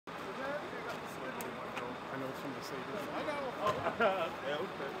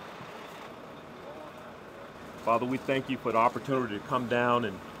Father, we thank you for the opportunity to come down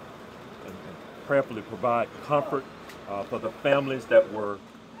and prayerfully provide comfort for the families that were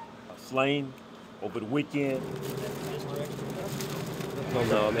slain over the weekend.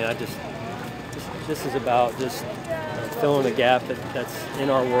 No, I mean, this is about just filling the gap that's in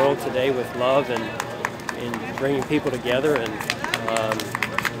our world today with love and bringing people together. And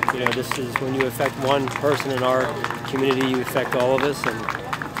you know, this is when you affect one person in our community, you affect all of us,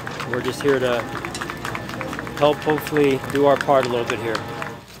 and we're just here to help hopefully do our part a little bit here.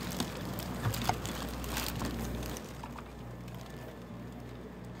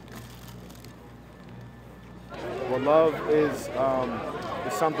 Well, love is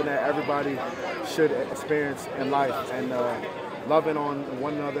something that everybody should experience in life, and loving on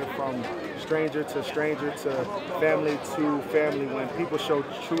one another from stranger to family, when people show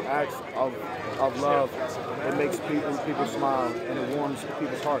true acts of love, it makes people smile and it warms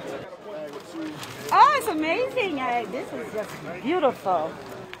people's hearts. Oh, it's amazing. This is just beautiful.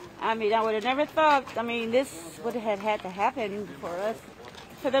 I mean, I would have never thought, I mean, this would have had to happen for us,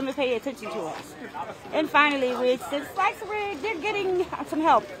 for them to pay attention to us. And finally, it's like they're getting some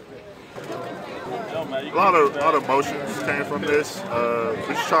help. A lot of emotions came from this. We're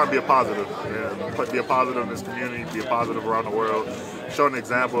just trying to be a positive, and be a positive in this community, be a positive around the world, showing an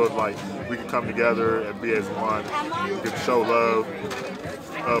example of like we can come together and be as one, we can show love,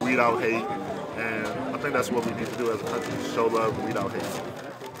 weed out hate, and I think that's what we need to do as a country: show love, weed out hate.